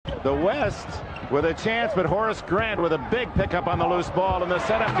the West with a chance, but Horace Grant with a big pickup on the loose ball, and the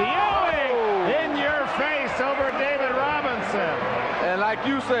setup to Ewing in your face over David Robinson. And like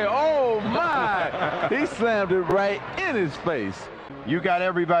you say, oh my, he slammed it right in his face. You got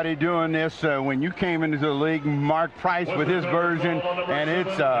everybody doing this. When you came into the league, Mark Price with his version, and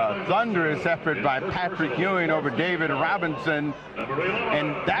it's a thunderous effort by Patrick Ewing over David Robinson.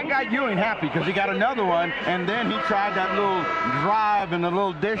 And that got Ewing happy because he got another one, and then he tried that little drive and a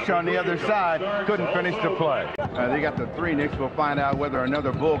little dish on the other side. Couldn't finish the play. They got the three. Knicks will find out whether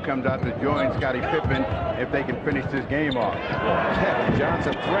another Bull comes out to join Scottie Pippen if they can finish this game off. Kevin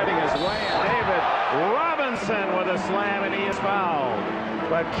Johnson threading his way, and David Robinson with a slam, and he is fouled.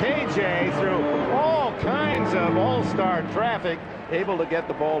 But KJ, through all kinds of all-star traffic, able to get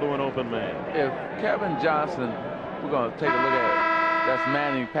the ball to an open man. If Kevin Johnson, we're going to take a look at it. That's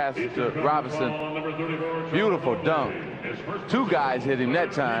Manning passes to Robinson. Beautiful dunk. Two guys hit him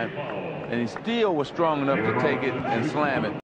that time, and he still was strong enough to take it and slam it.